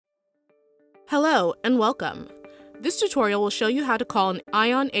Hello and welcome. This tutorial will show you how to call an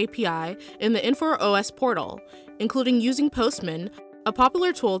Ion API in the Infor OS portal, including using Postman, a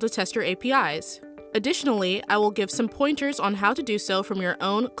popular tool to test your APIs. Additionally, I will give some pointers on how to do so from your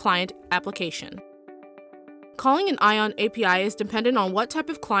own client application. Calling an Ion API is dependent on what type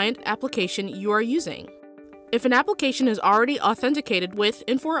of client application you are using. If an application is already authenticated with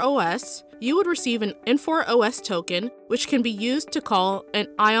Infor OS, you would receive an Infor OS token, which can be used to call an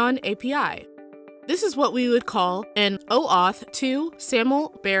Ion API. This is what we would call an OAuth 2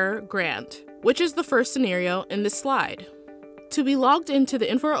 SAML bearer grant, which is the first scenario in this slide. To be logged into the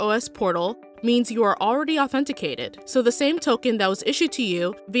Infor OS portal means you are already authenticated, so the same token that was issued to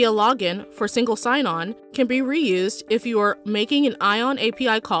you via login for single sign-on can be reused if you are making an Ion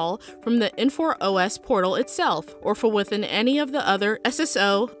API call from the Infor OS portal itself or from within any of the other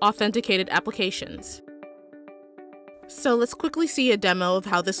SSO authenticated applications. So let's quickly see a demo of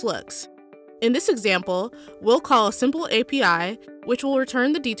how this looks. In this example, we'll call a simple API which will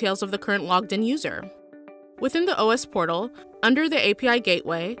return the details of the current logged in user. Within the OS portal, under the API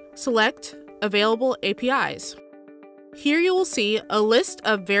gateway, select Available APIs. Here you will see a list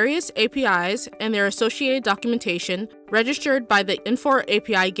of various APIs and their associated documentation registered by the Infor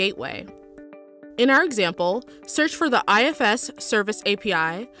API gateway. In our example, search for the IFS Service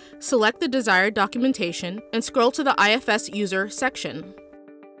API, select the desired documentation, and scroll to the IFS User section.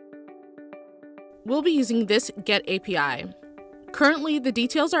 We'll be using this GET API. Currently, the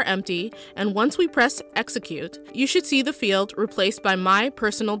details are empty, and once we press Execute, you should see the field replaced by My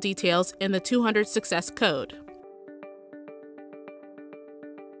Personal Details in the 200 success code.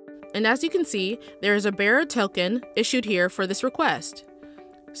 And as you can see, there is a bearer token issued here for this request.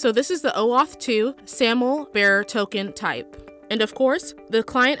 So this is the OAuth 2 SAML bearer token type. And of course, the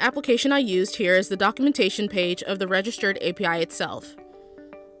client application I used here is the documentation page of the registered API itself.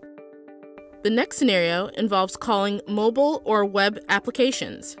 The next scenario involves calling mobile or web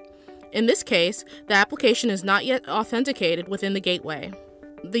applications. In this case, the application is not yet authenticated within the gateway.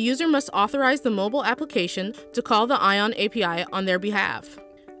 The user must authorize the mobile application to call the Ion API on their behalf.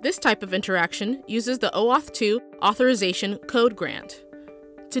 This type of interaction uses the OAuth 2 authorization code grant.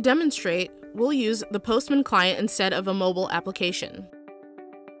 To demonstrate, we'll use the Postman client instead of a mobile application.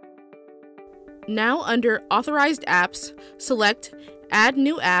 Now under Authorized Apps, select Add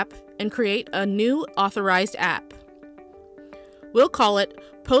New App and create a new authorized app. We'll call it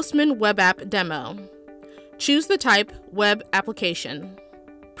Postman Web App Demo. Choose the type Web Application.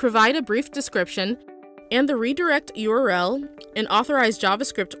 Provide a brief description, and the redirect URL and authorized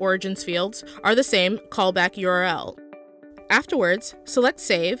JavaScript origins fields are the same callback URL. Afterwards, select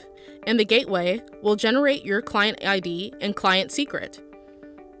Save, and the gateway will generate your client ID and client secret.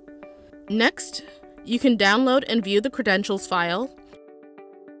 Next, you can download and view the credentials file,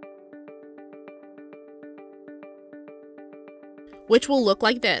 which will look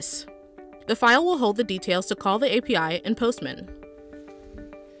like this. The file will hold the details to call the API in Postman.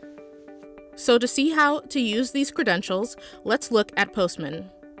 So to see how to use these credentials, let's look at Postman.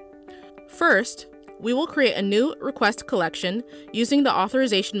 First, we will create a new request collection using the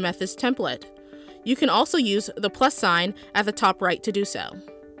authorization methods template. You can also use the plus sign at the top right to do so.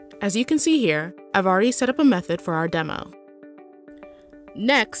 As you can see here, I've already set up a method for our demo.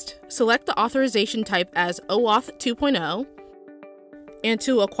 Next, select the authorization type as OAuth 2.0, and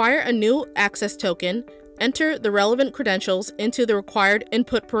to acquire a new access token, enter the relevant credentials into the required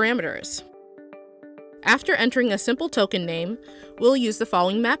input parameters. After entering a simple token name, we'll use the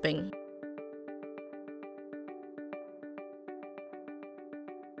following mapping.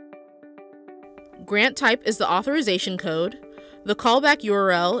 Grant type is the authorization code, the callback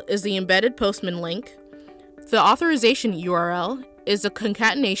URL is the embedded Postman link, the authorization URL is a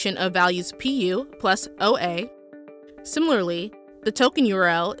concatenation of values PU plus OA. Similarly, the token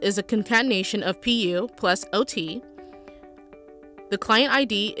URL is a concatenation of PU plus OT. The client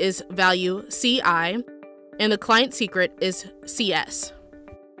ID is value CI, and the client secret is CS.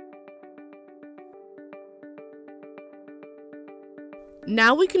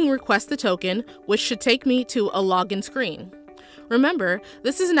 Now we can request the token, which should take me to a login screen. Remember,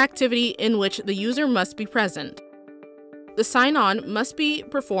 this is an activity in which the user must be present. The sign-on must be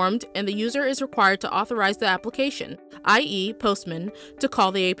performed and the user is required to authorize the application, i.e. Postman, to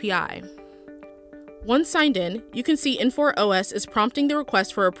call the API. Once signed in, you can see Infor OS is prompting the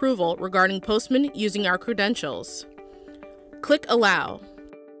request for approval regarding Postman using our credentials. Click Allow.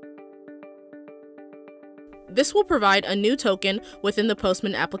 This will provide a new token within the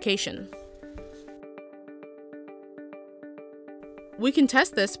Postman application. We can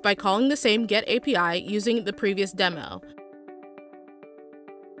test this by calling the same GET API using the previous demo.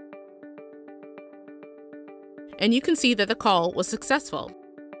 and you can see that the call was successful.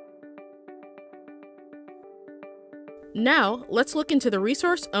 Now, let's look into the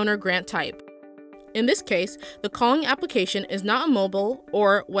resource owner grant type. In this case, the calling application is not a mobile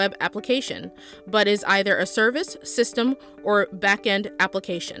or web application, but is either a service, system, or backend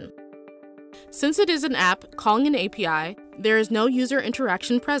application. Since it is an app calling an API, there is no user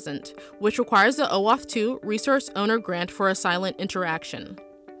interaction present, which requires the OAuth 2 resource owner grant for a silent interaction.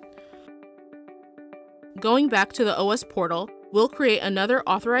 Going back to the OS portal, we'll create another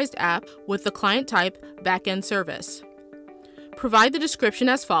authorized app with the client type backend service. Provide the description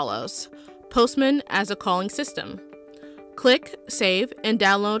as follows: Postman as a calling system. Click, save, and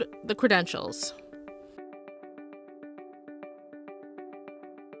download the credentials.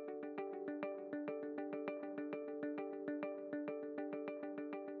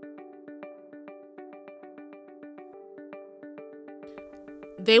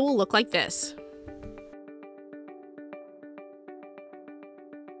 They will look like this.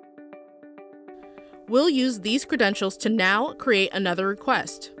 We'll use these credentials to now create another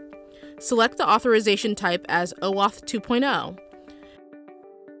request. Select the authorization type as OAuth 2.0.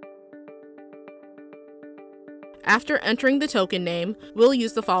 After entering the token name, we'll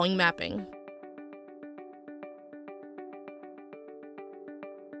use the following mapping.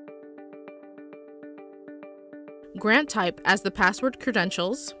 Grant type as the password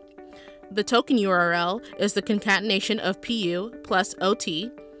credentials. The token URL is the concatenation of PU plus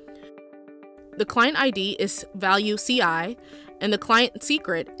OT. The client ID is value CI, and the client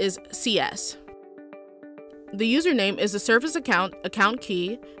secret is CS. The username is the service account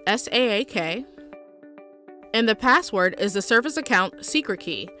key, SAAK, and the password is the service account secret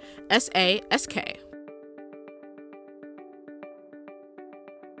key, SASK.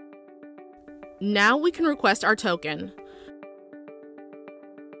 Now we can request our token.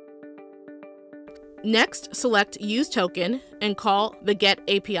 Next, select Use Token and call the Get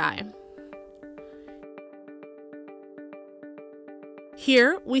API.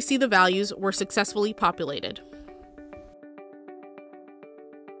 Here, we see the values were successfully populated.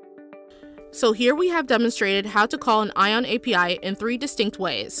 So here we have demonstrated how to call an Ion API in 3 distinct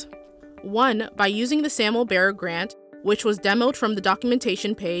ways. 1, by using the SAML bearer grant, which was demoed from the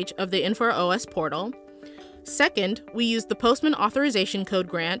documentation page of the Infor OS portal. 2nd, we used the Postman authorization code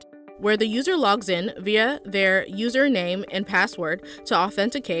grant, where the user logs in via their username and password to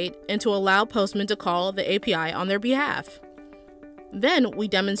authenticate and to allow Postman to call the API on their behalf. Then we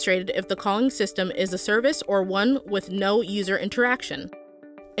demonstrated if the calling system is a service or one with no user interaction.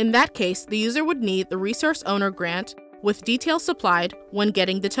 In that case, the user would need the resource owner grant with details supplied when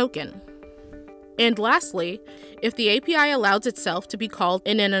getting the token. And lastly, if the API allows itself to be called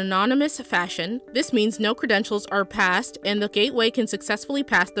in an anonymous fashion, this means no credentials are passed and the gateway can successfully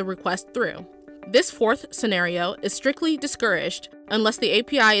pass the request through. This 4th scenario is strictly discouraged unless the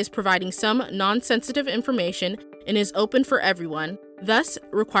API is providing some non-sensitive information and is open for everyone, thus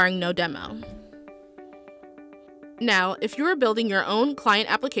requiring no demo. Now, if you are building your own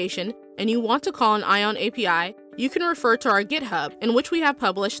client application and you want to call an Ion API, you can refer to our GitHub, in which we have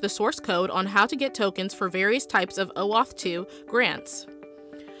published the source code on how to get tokens for various types of OAuth 2 grants.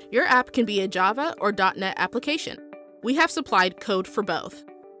 Your app can be a Java or .NET application. We have supplied code for both.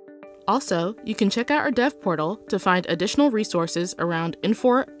 Also, you can check out our dev portal to find additional resources around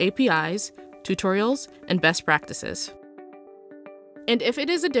Infor APIs, tutorials, and best practices. And if it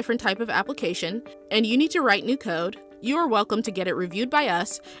is a different type of application and you need to write new code, you are welcome to get it reviewed by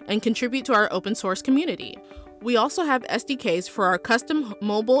us and contribute to our open source community. We also have SDKs for our custom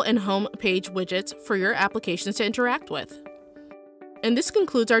mobile and home page widgets for your applications to interact with. And this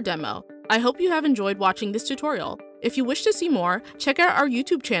concludes our demo. I hope you have enjoyed watching this tutorial. If you wish to see more, check out our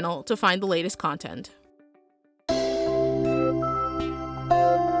YouTube channel to find the latest content.